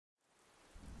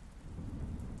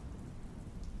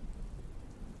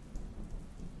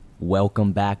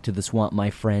Welcome back to the swamp,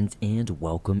 my friends, and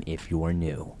welcome if you're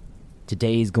new.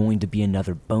 Today is going to be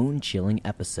another bone-chilling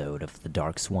episode of The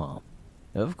Dark Swamp.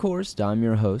 Of course, I'm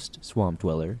your host, Swamp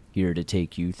Dweller, here to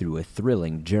take you through a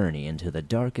thrilling journey into the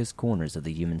darkest corners of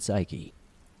the human psyche.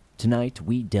 Tonight,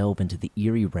 we delve into the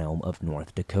eerie realm of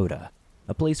North Dakota,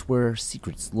 a place where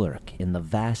secrets lurk in the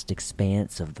vast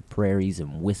expanse of the prairies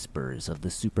and whispers of the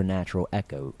supernatural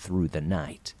echo through the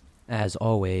night. As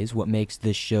always, what makes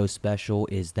this show special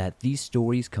is that these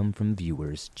stories come from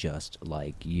viewers just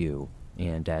like you.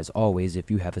 And as always, if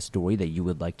you have a story that you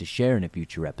would like to share in a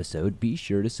future episode, be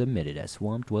sure to submit it at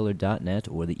swampdweller.net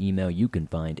or the email you can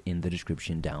find in the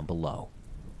description down below.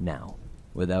 Now,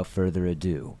 without further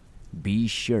ado, be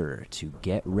sure to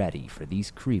get ready for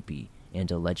these creepy and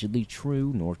allegedly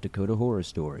true North Dakota horror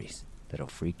stories that'll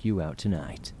freak you out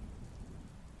tonight.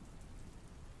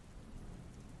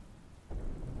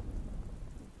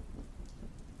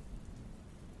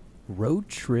 Road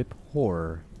Trip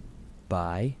Horror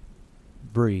by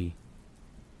Bree.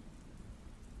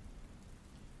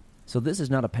 So this is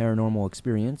not a paranormal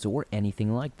experience or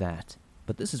anything like that,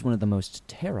 but this is one of the most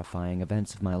terrifying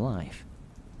events of my life.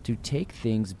 To take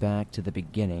things back to the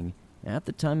beginning, at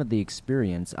the time of the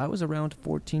experience, I was around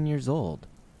 14 years old.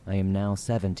 I am now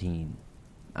 17.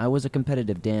 I was a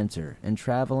competitive dancer, and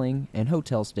traveling and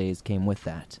hotel stays came with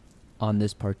that. On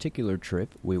this particular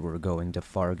trip, we were going to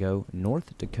Fargo,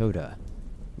 North Dakota.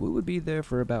 We would be there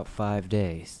for about 5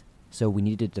 days, so we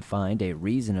needed to find a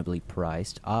reasonably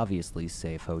priced, obviously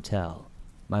safe hotel.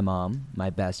 My mom,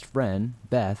 my best friend,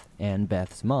 Beth, and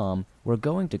Beth's mom were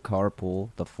going to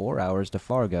carpool the 4 hours to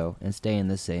Fargo and stay in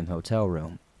the same hotel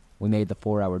room. We made the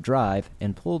 4-hour drive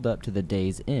and pulled up to the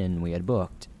day's inn we had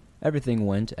booked. Everything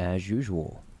went as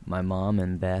usual. My mom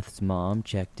and Beth's mom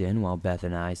checked in while Beth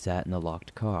and I sat in the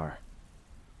locked car.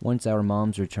 Once our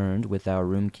moms returned with our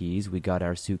room keys, we got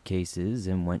our suitcases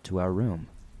and went to our room.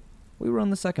 We were on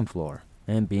the second floor,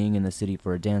 and being in the city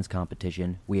for a dance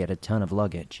competition, we had a ton of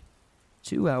luggage.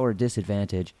 To our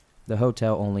disadvantage, the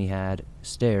hotel only had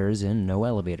stairs and no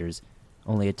elevators,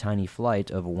 only a tiny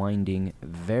flight of winding,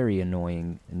 very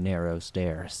annoying, narrow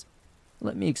stairs.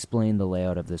 Let me explain the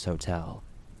layout of this hotel.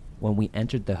 When we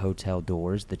entered the hotel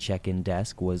doors, the check-in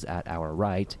desk was at our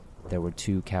right. There were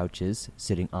 2 couches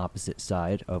sitting opposite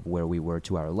side of where we were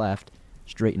to our left.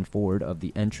 Straight and forward of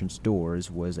the entrance doors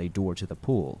was a door to the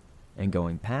pool, and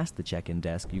going past the check-in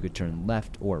desk you could turn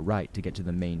left or right to get to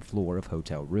the main floor of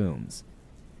hotel rooms.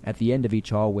 At the end of each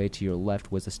hallway to your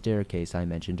left was a staircase I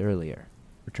mentioned earlier.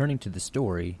 Returning to the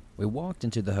story, we walked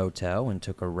into the hotel and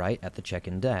took a right at the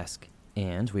check-in desk,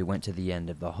 and we went to the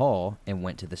end of the hall and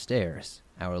went to the stairs,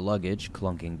 our luggage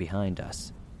clunking behind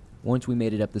us. Once we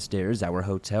made it up the stairs, our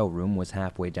hotel room was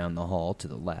halfway down the hall to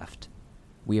the left.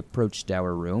 We approached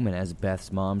our room, and as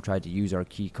Beth's mom tried to use our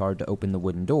key card to open the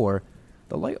wooden door,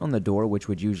 the light on the door, which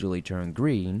would usually turn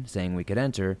green, saying we could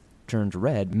enter, turned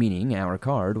red, meaning our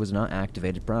card was not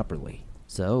activated properly.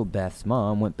 So Beth's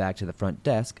mom went back to the front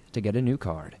desk to get a new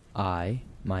card. I,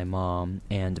 my mom,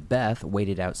 and Beth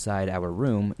waited outside our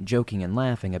room, joking and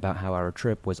laughing about how our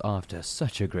trip was off to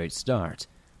such a great start,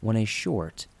 when a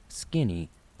short,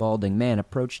 skinny, balding man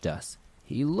approached us.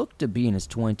 He looked to be in his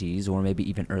 20s or maybe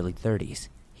even early 30s.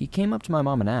 He came up to my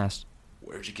mom and asked,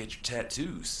 "Where'd you get your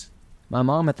tattoos?" My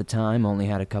mom at the time only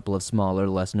had a couple of smaller,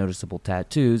 less noticeable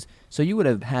tattoos, so you would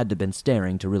have had to been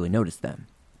staring to really notice them.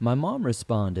 My mom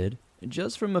responded,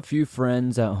 "Just from a few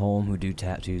friends at home who do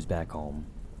tattoos back home."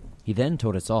 He then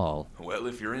told us all, "Well,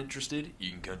 if you're interested,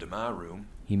 you can come to my room."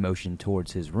 He motioned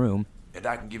towards his room, "And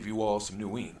I can give you all some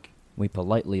new ink." We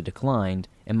politely declined,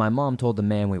 and my mom told the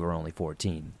man we were only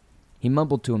 14. He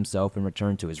mumbled to himself and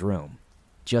returned to his room.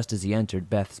 Just as he entered,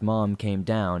 Beth's mom came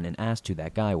down and asked who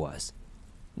that guy was.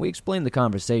 We explained the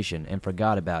conversation and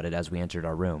forgot about it as we entered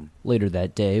our room. Later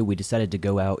that day, we decided to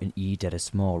go out and eat at a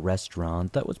small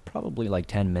restaurant that was probably like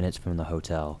 10 minutes from the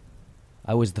hotel.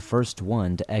 I was the first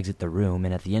one to exit the room,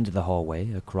 and at the end of the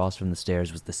hallway, across from the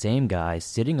stairs, was the same guy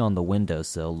sitting on the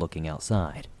windowsill looking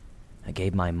outside. I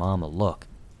gave my mom a look.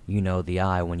 You know the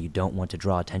eye when you don't want to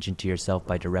draw attention to yourself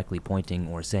by directly pointing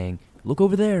or saying, "Look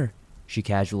over there." She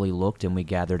casually looked, and we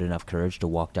gathered enough courage to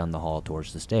walk down the hall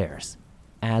towards the stairs.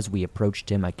 As we approached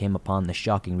him, I came upon the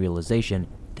shocking realization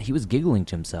that he was giggling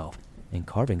to himself and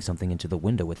carving something into the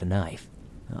window with a knife.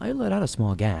 I let out a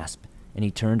small gasp, and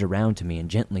he turned around to me and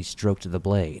gently stroked the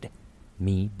blade.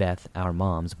 Me, Beth, our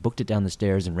moms, booked it down the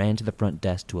stairs and ran to the front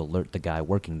desk to alert the guy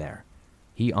working there.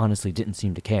 He honestly didn't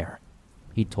seem to care.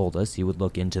 He told us he would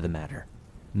look into the matter.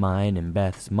 Mine and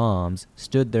Beth's moms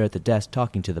stood there at the desk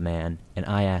talking to the man, and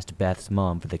I asked Beth's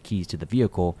mom for the keys to the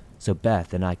vehicle so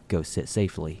Beth and I could go sit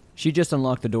safely. She just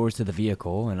unlocked the doors to the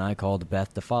vehicle, and I called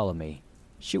Beth to follow me.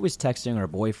 She was texting her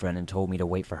boyfriend and told me to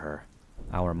wait for her.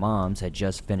 Our moms had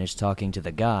just finished talking to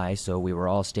the guy, so we were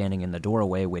all standing in the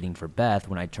doorway waiting for Beth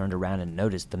when I turned around and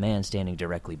noticed the man standing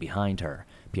directly behind her,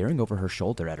 peering over her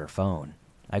shoulder at her phone.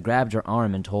 I grabbed her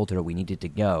arm and told her we needed to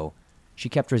go. She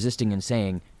kept resisting and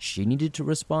saying she needed to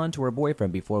respond to her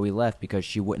boyfriend before we left because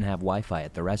she wouldn't have Wi-Fi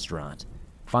at the restaurant.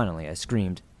 Finally, I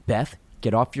screamed, "Beth,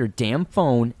 get off your damn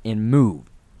phone and move."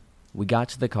 We got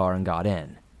to the car and got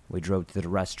in. We drove to the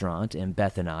restaurant, and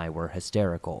Beth and I were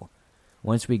hysterical.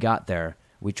 Once we got there,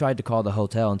 we tried to call the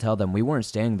hotel and tell them we weren't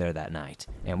staying there that night,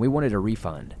 and we wanted a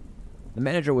refund. The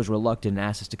manager was reluctant and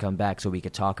asked us to come back so we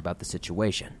could talk about the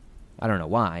situation. I don't know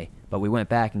why, but we went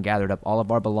back and gathered up all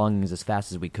of our belongings as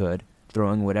fast as we could,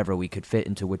 throwing whatever we could fit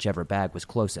into whichever bag was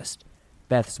closest.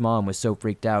 Beth's mom was so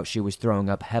freaked out she was throwing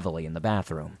up heavily in the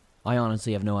bathroom. I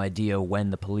honestly have no idea when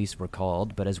the police were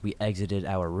called, but as we exited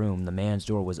our room, the man's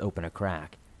door was open a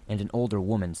crack, and an older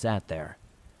woman sat there.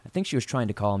 I think she was trying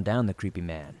to calm down the creepy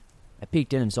man. I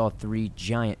peeked in and saw 3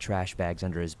 giant trash bags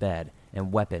under his bed,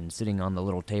 and weapons sitting on the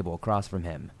little table across from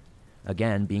him.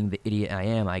 Again, being the idiot I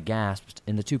am, I gasped,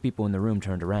 and the 2 people in the room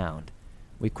turned around.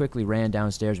 We quickly ran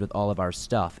downstairs with all of our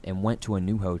stuff and went to a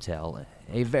new hotel,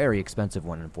 a very expensive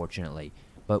one, unfortunately,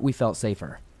 but we felt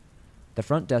safer. The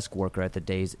front desk worker at the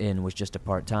Days Inn was just a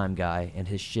part-time guy, and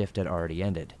his shift had already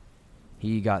ended.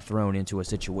 He got thrown into a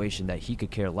situation that he could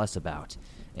care less about,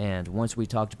 and once we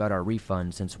talked about our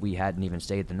refund since we hadn't even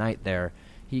stayed the night there,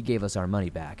 he gave us our money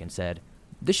back and said,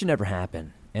 "This should never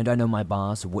happen, and I know my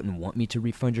boss wouldn't want me to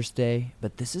refund your stay,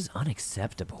 but this is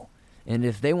unacceptable. And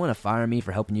if they want to fire me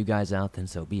for helping you guys out, then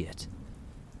so be it."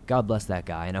 God bless that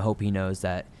guy, and I hope he knows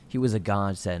that he was a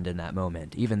godsend in that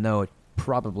moment, even though it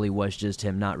probably was just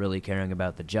him not really caring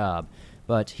about the job,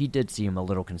 but he did seem a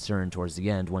little concerned towards the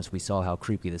end once we saw how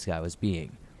creepy this guy was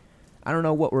being. I don't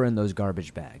know what were in those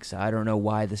garbage bags. I don't know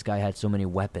why this guy had so many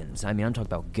weapons. I mean, I'm talking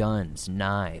about guns,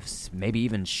 knives, maybe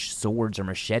even swords or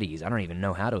machetes. I don't even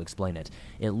know how to explain it.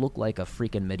 It looked like a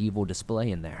freaking medieval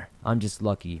display in there. I'm just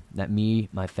lucky that me,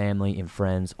 my family, and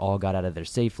friends all got out of there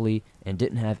safely and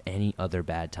didn't have any other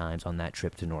bad times on that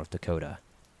trip to North Dakota.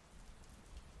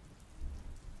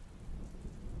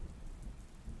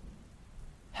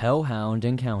 Hellhound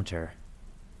Encounter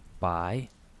by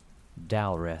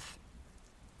Dalrith.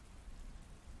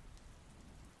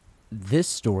 This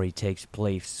story takes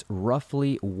place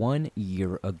roughly 1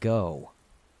 year ago.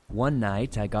 One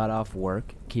night I got off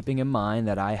work, keeping in mind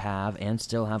that I have and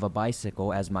still have a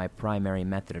bicycle as my primary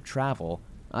method of travel.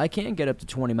 I can get up to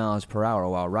 20 miles per hour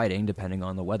while riding depending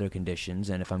on the weather conditions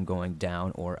and if I'm going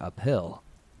down or uphill.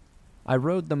 I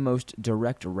rode the most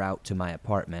direct route to my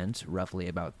apartment, roughly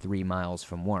about 3 miles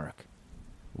from work.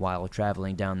 While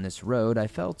traveling down this road, I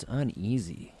felt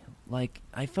uneasy.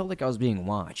 I felt like I was being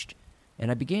watched, and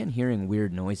I began hearing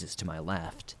weird noises to my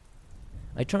left.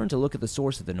 I turned to look at the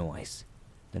source of the noise.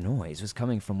 The noise was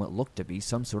coming from what looked to be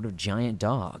some sort of giant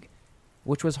dog,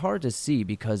 which was hard to see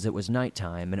because it was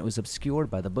nighttime and it was obscured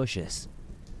by the bushes.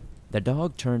 The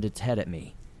dog turned its head at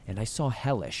me, and I saw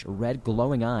hellish, red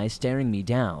glowing eyes staring me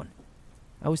down.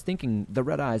 I was thinking the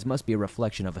red eyes must be a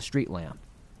reflection of a street lamp.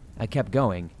 I kept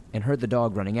going and heard the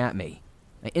dog running at me.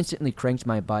 I instantly cranked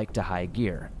my bike to high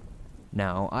gear.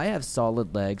 Now, I have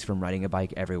solid legs from riding a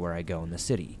bike everywhere I go in the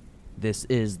city. This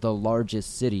is the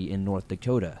largest city in North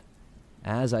Dakota.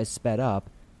 As I sped up,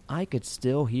 I could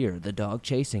still hear the dog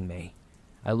chasing me.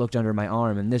 I looked under my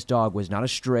arm, and this dog was not a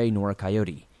stray nor a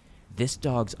coyote. This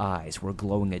dog's eyes were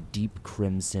glowing a deep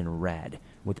crimson red.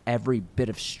 With every bit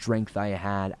of strength I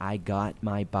had, I got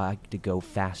my bike to go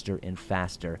faster and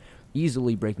faster,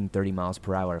 easily breaking 30 miles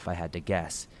per hour if I had to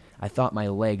guess. I thought my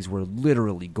legs were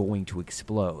literally going to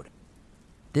explode.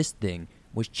 This thing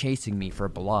was chasing me for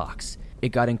blocks. It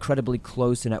got incredibly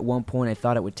close, and at one point I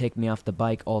thought it would take me off the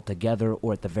bike altogether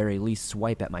or at the very least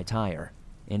swipe at my tire.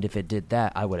 And if it did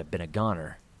that, I would have been a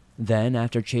goner. Then,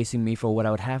 after chasing me for what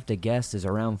I would have to guess is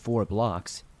around 4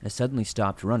 blocks, it suddenly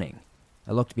stopped running.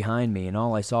 I looked behind me, and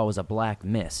all I saw was a black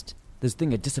mist. This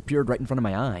thing had disappeared right in front of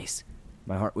my eyes.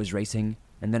 My heart was racing,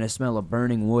 and then a smell of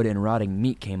burning wood and rotting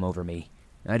meat came over me.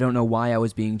 I don't know why I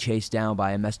was being chased down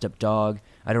by a messed up dog.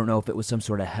 I don't know if it was some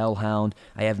sort of hellhound.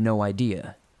 I have no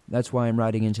idea. That's why I'm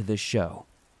writing into this show.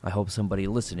 I hope somebody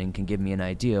listening can give me an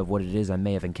idea of what it is I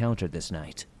may have encountered this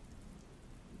night.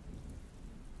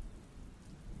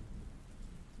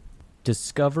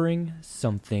 Discovering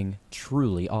Something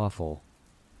Truly Awful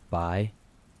by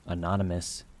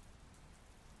Anonymous.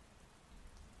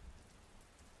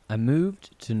 I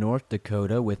moved to North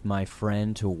Dakota with my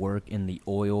friend to work in the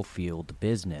oil field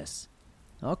business.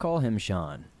 I'll call him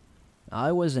Sean.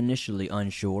 I was initially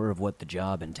unsure of what the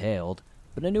job entailed,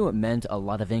 but I knew it meant a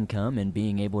lot of income, and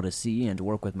being able to see and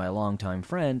work with my longtime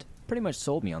friend pretty much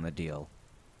sold me on the deal.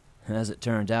 As it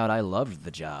turned out, I loved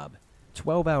the job.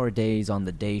 12-hour days on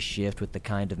the day shift with the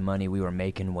kind of money we were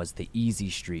making was the easy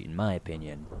street in my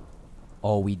opinion.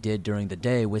 All we did during the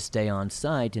day was stay on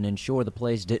site and ensure the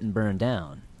place didn't burn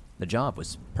down. The job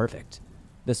was perfect.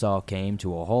 This all came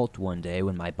to a halt one day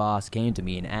when my boss came to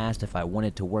me and asked if I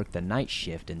wanted to work the night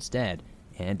shift instead,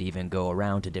 and even go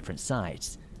around to different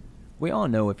sites. We all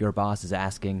know if your boss is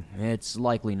asking, it's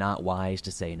likely not wise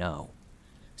to say no.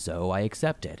 So I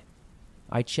accepted.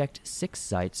 I checked 6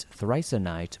 sites thrice a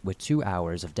night with 2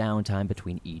 hours of downtime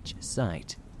between each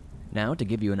site. Now, to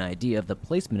give you an idea of the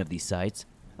placement of these sites,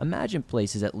 imagine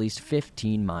places at least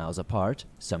 15 miles apart,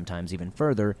 sometimes even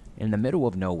further, in the middle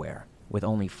of nowhere, with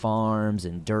only farms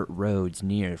and dirt roads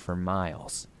near for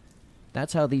miles.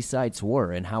 That's how these sites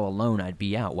were and how alone I'd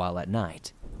be out while at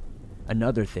night.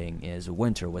 Another thing is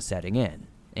winter was setting in,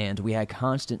 and we had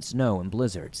constant snow and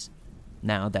blizzards.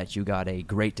 Now that you got a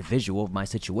great visual of my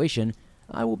situation,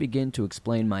 I will begin to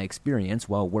explain my experience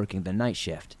while working the night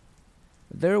shift.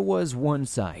 There was one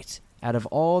site. Out of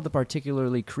all the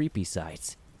particularly creepy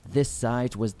sites, this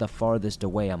site was the farthest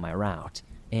away on my route,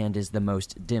 and is the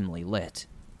most dimly lit.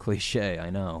 Cliché, I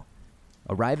know.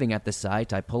 Arriving at the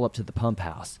site, I pull up to the pump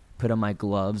house, put on my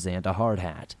gloves and a hard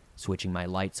hat, switching my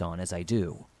lights on as I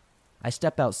do. I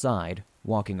step outside.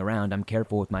 Walking around, I'm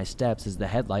careful with my steps as the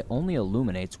headlight only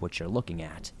illuminates what you're looking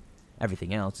at.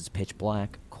 Everything else is pitch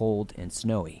black, cold, and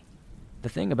snowy. The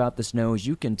thing about the snow is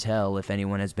you can tell if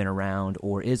anyone has been around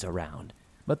or is around,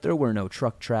 but there were no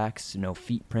truck tracks, no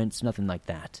feet prints, nothing like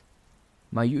that.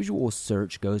 My usual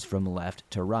search goes from left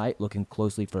to right, looking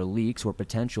closely for leaks or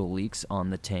potential leaks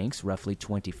on the tanks roughly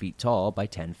 20 feet tall by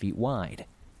 10 feet wide.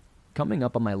 Coming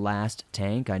up on my last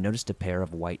tank, I noticed a pair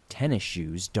of white tennis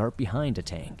shoes dart behind a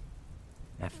tank.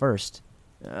 At first,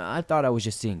 I thought I was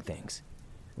just seeing things.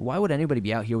 Why would anybody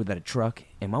be out here without a truck,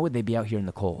 and why would they be out here in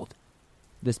the cold?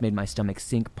 This made my stomach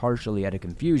sink partially out of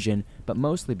confusion, but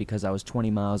mostly because I was 20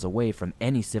 miles away from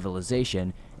any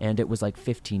civilization, and it was like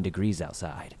 15 degrees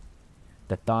outside.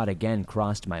 The thought again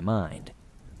crossed my mind.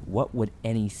 What would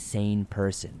any sane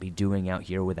person be doing out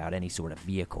here without any sort of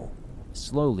vehicle?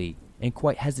 Slowly, and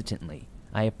quite hesitantly,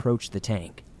 I approached the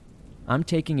tank. I'm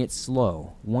taking it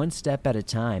slow, one step at a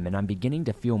time, and I'm beginning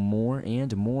to feel more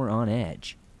and more on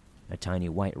edge. A tiny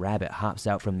white rabbit hops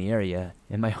out from the area,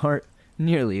 and my heart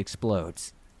nearly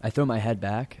explodes. I throw my head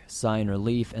back, sigh in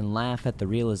relief, and laugh at the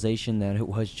realization that it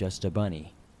was just a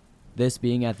bunny. This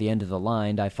being at the end of the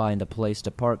line, I find a place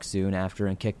to park soon after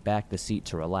and kick back the seat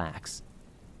to relax.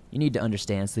 You need to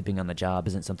understand sleeping on the job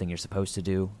isn't something you're supposed to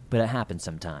do, but it happens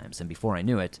sometimes, and before I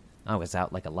knew it, I was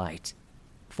out like a light.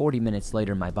 40 minutes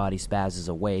later, my body spazzes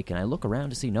awake, and I look around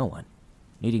to see no one.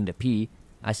 Needing to pee,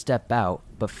 I step out,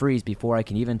 but freeze before I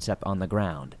can even step on the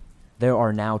ground. There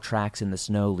are now tracks in the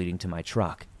snow leading to my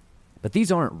truck. But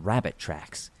these aren't rabbit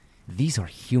tracks. These are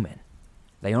human.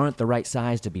 They aren't the right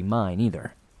size to be mine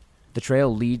either. The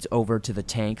trail leads over to the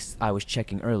tanks I was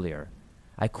checking earlier.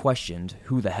 I questioned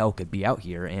who the hell could be out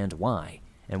here and why,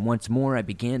 and once more I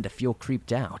began to feel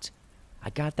creeped out.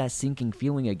 I got that sinking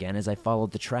feeling again as I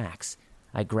followed the tracks.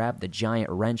 I grabbed the giant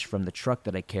wrench from the truck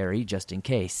that I carry just in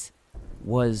case.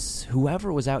 Was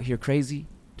whoever was out here crazy?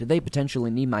 Did they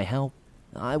potentially need my help?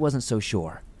 I wasn't so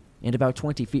sure. And about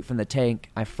 20 feet from the tank,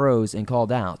 I froze and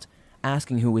called out,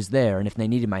 asking who was there and if they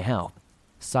needed my help.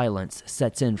 Silence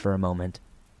sets in for a moment.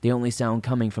 The only sound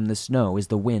coming from the snow is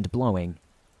the wind blowing.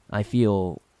 I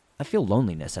feel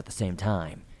loneliness at the same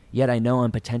time, yet I know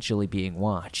I'm potentially being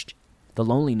watched. The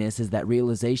loneliness is that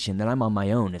realization that I'm on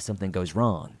my own if something goes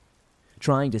wrong.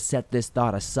 Trying to set this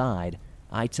thought aside,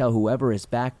 I tell whoever is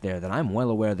back there that I'm well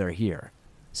aware they're here.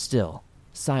 Still,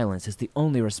 silence is the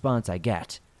only response I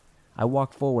get. I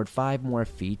walk forward 5 more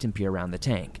feet and peer around the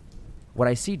tank. What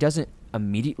I see doesn't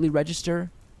immediately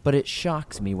register, but it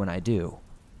shocks me when I do.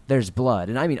 There's blood,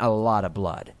 and I mean a lot of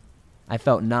blood. I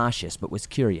felt nauseous but was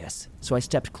curious, so I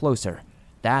stepped closer.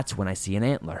 That's when I see an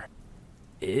antler.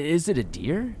 Is it a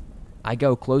deer? I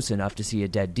go close enough to see a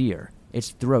dead deer. Its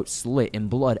throat slit and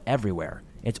blood everywhere.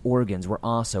 Its organs were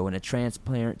also in a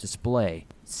transparent display,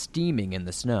 steaming in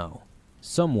the snow.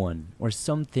 Someone or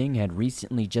something had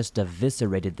recently just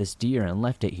eviscerated this deer and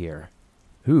left it here.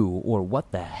 Who or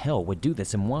what the hell would do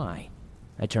this and why?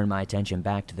 I turn my attention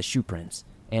back to the shoe prints,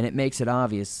 and it makes it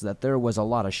obvious that there was a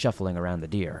lot of shuffling around the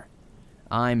deer.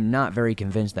 I'm not very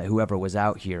convinced that whoever was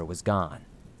out here was gone,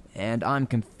 and I'm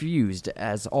confused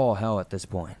as all hell at this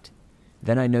point.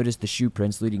 Then I notice the shoe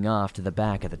prints leading off to the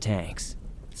back of the tanks.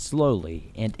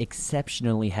 Slowly and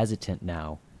exceptionally hesitant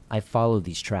now, I follow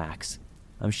these tracks.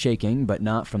 I'm shaking, but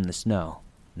not from the snow.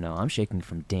 No, I'm shaking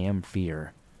from damn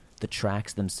fear. The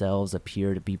tracks themselves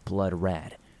appear to be blood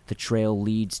red. The trail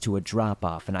leads to a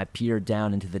drop-off, and I peer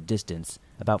down into the distance.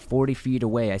 About 40 feet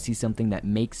away, I see something that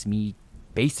makes me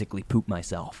basically poop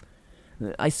myself.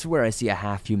 I swear I see a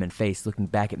half-human face looking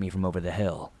back at me from over the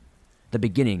hill. The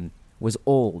beginning was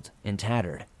old and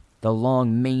tattered. The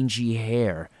long, mangy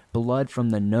hair, blood from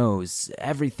the nose,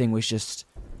 everything was just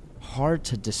hard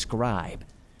to describe.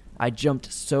 I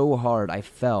jumped so hard I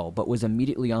fell, but was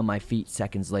immediately on my feet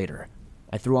seconds later.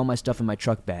 I threw all my stuff in my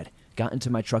truck bed, got into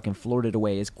my truck and floored it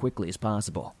away as quickly as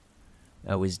possible.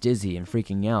 I was dizzy and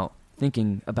freaking out,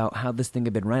 thinking about how this thing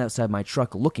had been right outside my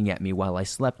truck looking at me while I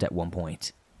slept at one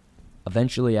point.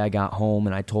 Eventually I got home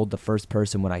and I told the first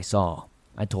person what I saw.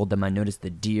 I told them I noticed the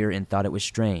deer and thought it was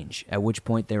strange, at which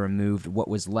point they removed what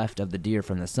was left of the deer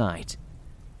from the site.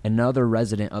 Another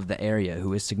resident of the area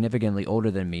who is significantly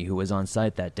older than me who was on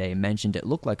site that day mentioned it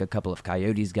looked like a couple of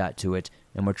coyotes got to it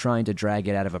and were trying to drag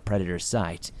it out of a predator's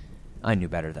sight. I knew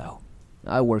better though.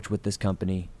 I worked with this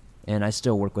company, and I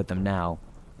still work with them now.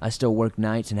 I still work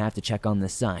nights and have to check on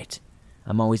this site.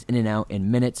 I'm always in and out in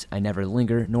minutes, I never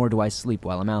linger, nor do I sleep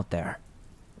while I'm out there.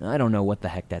 I don't know what the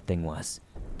heck that thing was,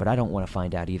 but I don't want to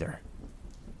find out either.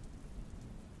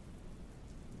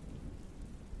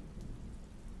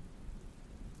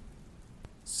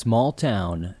 Small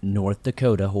Town, North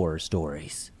Dakota Horror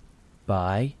Stories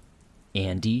by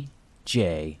Andy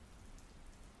J.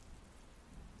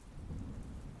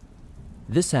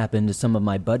 This happened to some of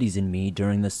my buddies and me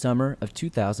during the summer of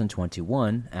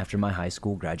 2021 after my high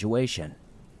school graduation.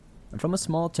 I'm from a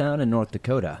small town in North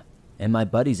Dakota, and my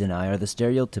buddies and I are the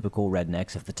stereotypical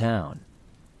rednecks of the town.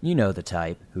 You know the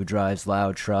type, who drives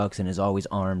loud trucks and is always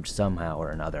armed somehow or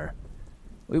another.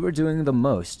 We were doing the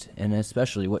most, and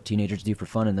especially what teenagers do for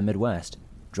fun in the Midwest,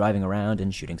 driving around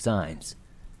and shooting signs.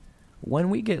 When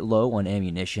we get low on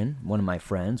ammunition, one of my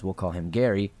friends, we'll call him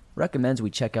Gary, recommends we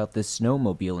check out this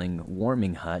snowmobiling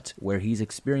warming hut where he's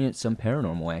experienced some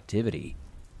paranormal activity.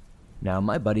 Now,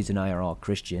 my buddies and I are all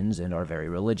Christians and are very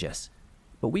religious,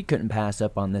 but we couldn't pass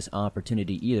up on this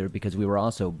opportunity either because we were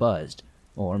also buzzed,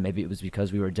 or maybe it was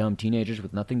because we were dumb teenagers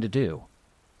with nothing to do.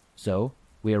 So,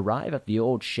 we arrive at the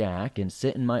old shack and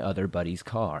sit in my other buddy's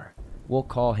car. We'll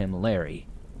call him Larry.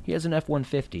 He has an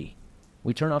F-150.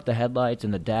 We turn off the headlights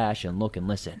and the dash and look and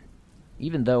listen.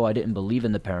 Even though I didn't believe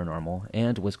in the paranormal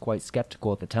and was quite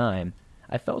skeptical at the time,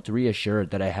 I felt reassured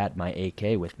that I had my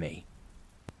AK with me.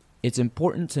 It's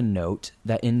important to note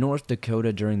that in North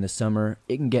Dakota during the summer,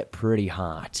 it can get pretty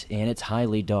hot, and it's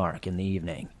highly dark in the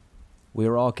evening. We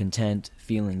were all content,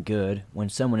 feeling good, when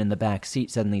someone in the back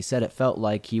seat suddenly said it felt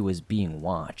like he was being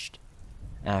watched.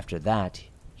 After that,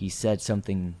 he said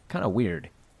something kind of weird.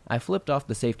 I flipped off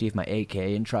the safety of my AK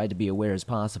and tried to be aware as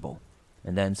possible.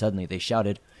 And then suddenly they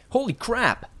shouted, "Holy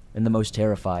crap!" in the most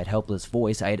terrified, helpless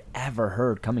voice I had ever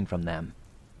heard coming from them.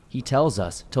 He tells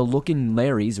us to look in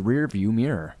Larry's rearview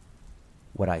mirror.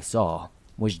 What I saw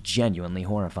was genuinely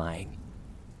horrifying.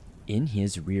 In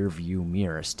his rearview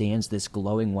mirror stands this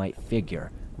glowing white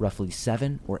figure, roughly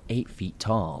 7 or 8 feet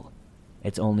tall.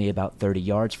 It's only about 30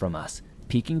 yards from us,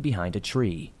 peeking behind a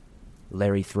tree.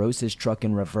 Larry throws his truck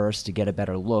in reverse to get a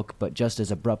better look, but just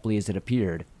as abruptly as it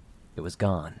appeared, it was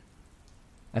gone.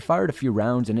 I fired a few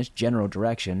rounds in its general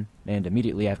direction, and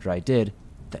immediately after I did,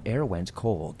 the air went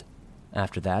cold.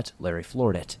 After that, Larry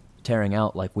floored it, tearing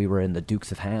out like we were in the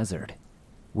Dukes of Hazzard.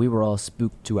 We were all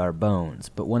spooked to our bones,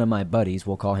 but one of my buddies,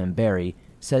 we'll call him Barry,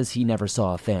 says he never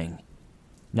saw a thing.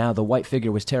 Now, the white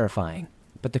figure was terrifying,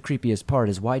 but the creepiest part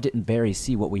is why didn't Barry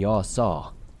see what we all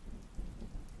saw?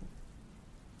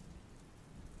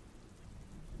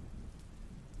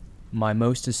 My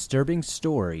most disturbing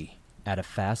story at a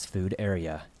fast food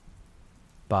area.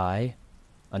 By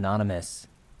Anonymous.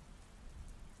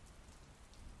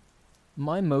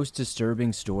 My most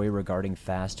disturbing story regarding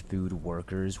fast food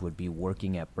workers would be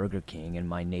working at Burger King in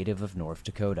my native of North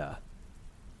Dakota.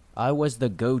 I was the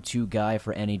go-to guy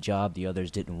for any job the others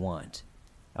didn't want.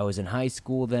 I was in high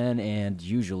school then and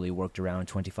usually worked around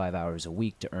 25 hours a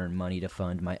week to earn money to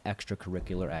fund my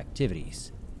extracurricular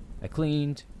activities. I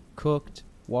cleaned, cooked,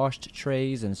 washed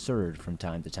trays, and served from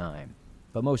time to time.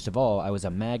 But most of all, I was a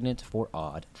magnet for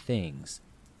odd things.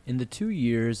 In the 2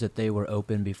 years that they were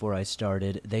open before I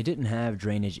started, they didn't have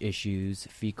drainage issues,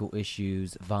 fecal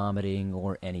issues, vomiting,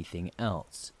 or anything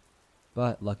else.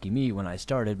 But lucky me, when I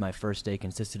started, my first day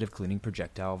consisted of cleaning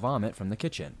projectile vomit from the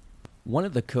kitchen. One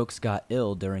of the cooks got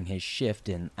ill during his shift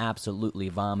and absolutely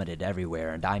vomited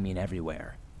everywhere, and I mean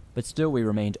everywhere. But still we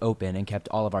remained open and kept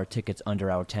all of our tickets under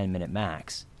our 10-minute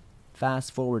max.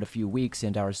 Fast forward a few weeks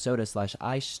and our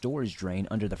soda/ice storage drain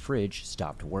under the fridge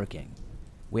stopped working.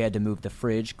 We had to move the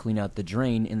fridge, clean out the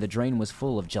drain, and the drain was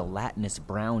full of gelatinous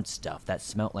brown stuff that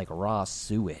smelt like raw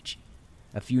sewage.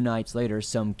 A few nights later,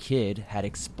 some kid had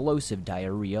explosive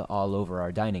diarrhea all over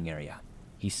our dining area.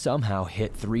 He somehow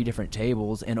hit 3 different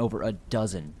tables and over a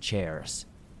dozen chairs,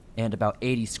 and about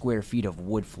 80 square feet of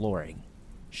wood flooring.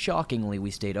 Shockingly,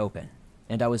 we stayed open,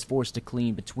 and I was forced to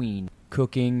clean between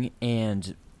cooking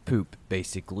and poop,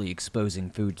 basically exposing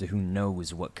food to who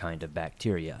knows what kind of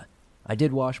bacteria. I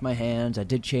did wash my hands, I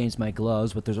did change my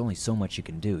gloves, but there's only so much you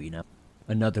can do, you know?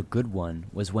 Another good one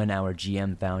was when our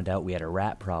GM found out we had a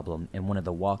rat problem in one of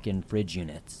the walk-in fridge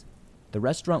units. The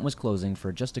restaurant was closing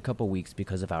for just a couple weeks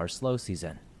because of our slow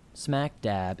season, smack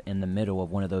dab in the middle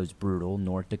of one of those brutal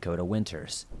North Dakota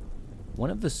winters.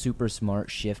 One of the super smart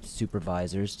shift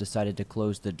supervisors decided to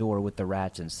close the door with the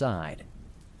rats inside.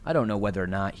 I don't know whether or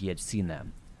not he had seen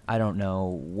them. I don't know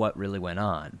what really went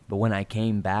on, but when I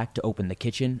came back to open the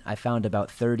kitchen, I found about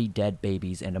 30 dead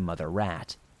babies and a mother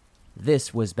rat.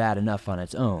 This was bad enough on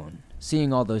its own,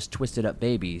 seeing all those twisted up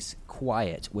babies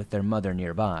quiet with their mother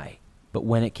nearby. But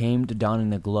when it came to donning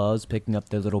the gloves, picking up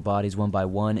their little bodies one by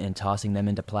one, and tossing them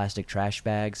into plastic trash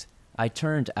bags, it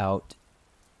turned out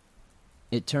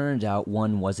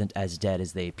one wasn't as dead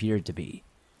as they appeared to be.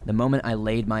 The moment I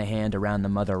laid my hand around the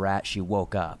mother rat, she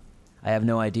woke up. I have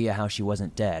no idea how she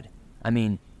wasn't dead. I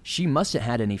mean, she mustn't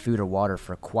had any food or water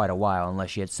for quite a while unless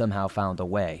she had somehow found a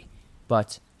way.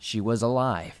 But she was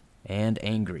alive and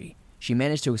angry. She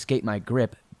managed to escape my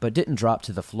grip, but didn't drop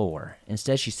to the floor.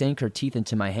 Instead, she sank her teeth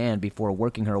into my hand before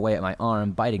working her way at my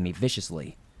arm, biting me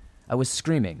viciously. I was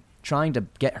screaming, trying to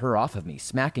get her off of me,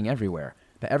 smacking everywhere,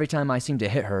 but every time I seemed to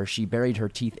hit her, she buried her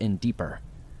teeth in deeper.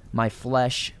 My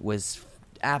flesh was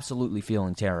absolutely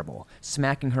feeling terrible.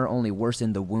 Smacking her only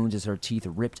worsened the wounds as her teeth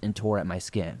ripped and tore at my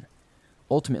skin.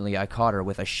 Ultimately, I caught her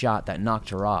with a shot that knocked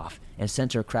her off and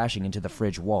sent her crashing into the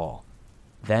fridge wall.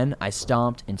 Then I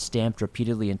stomped and stamped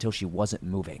repeatedly until she wasn't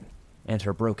moving, and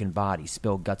her broken body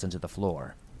spilled guts onto the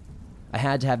floor. I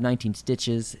had to have 19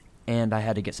 stitches, and I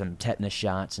had to get some tetanus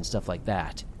shots and stuff like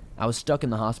that. I was stuck in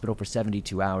the hospital for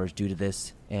 72 hours due to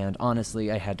this, and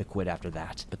honestly, I had to quit after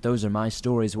that. But those are my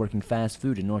stories working fast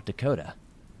food in North Dakota.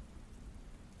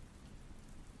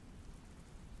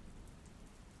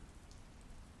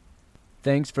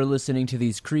 Thanks for listening to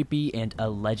these creepy and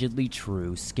allegedly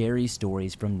true scary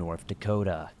stories from North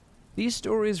Dakota. These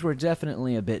stories were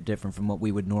definitely a bit different from what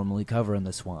we would normally cover in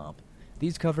the swamp.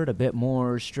 These covered a bit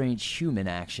more strange human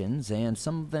actions, and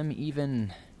some of them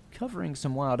even covering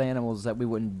some wild animals that we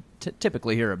wouldn't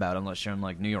typically hear about unless you're in,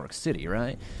 like, New York City,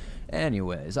 right?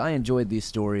 Anyways, I enjoyed these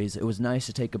stories. It was nice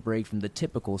to take a break from the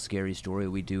typical scary story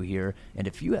we do here, and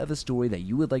if you have a story that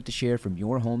you would like to share from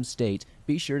your home state,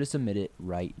 be sure to submit it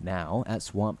right now at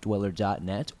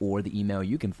swampdweller.net or the email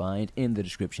you can find in the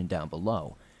description down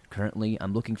below. Currently,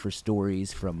 I'm looking for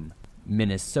stories from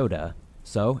Minnesota,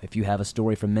 so if you have a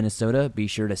story from Minnesota, be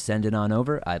sure to send it on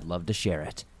over. I'd love to share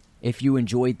it. If you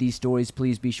enjoyed these stories,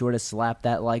 please be sure to slap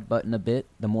that like button a bit.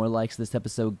 The more likes this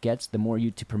episode gets, the more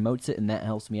YouTube promotes it, and that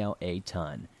helps me out a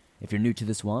ton. If you're new to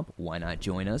the swamp, why not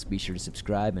join us? Be sure to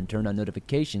subscribe and turn on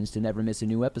notifications to never miss a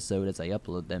new episode, as I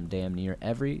upload them damn near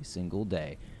every single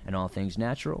day, and all things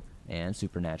natural and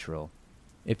supernatural.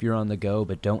 If you're on the go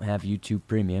but don't have YouTube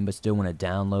Premium but still want to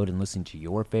download and listen to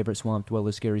your favorite Swamp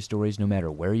Dweller scary stories no matter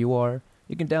where you are,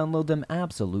 you can download them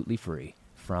absolutely free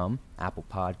from Apple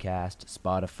Podcast,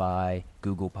 Spotify,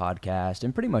 Google Podcast,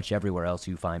 and pretty much everywhere else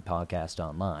you find podcasts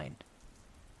online.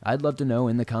 I'd love to know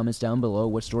in the comments down below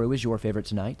what story was your favorite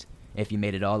tonight. If you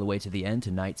made it all the way to the end,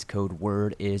 tonight's code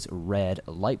word is red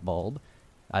light bulb.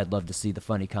 I'd love to see the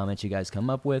funny comments you guys come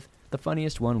up with. The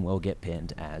funniest one will get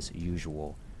pinned as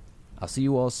usual. I'll see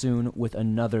you all soon with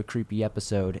another creepy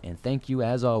episode, and thank you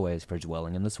as always for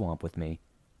dwelling in the swamp with me.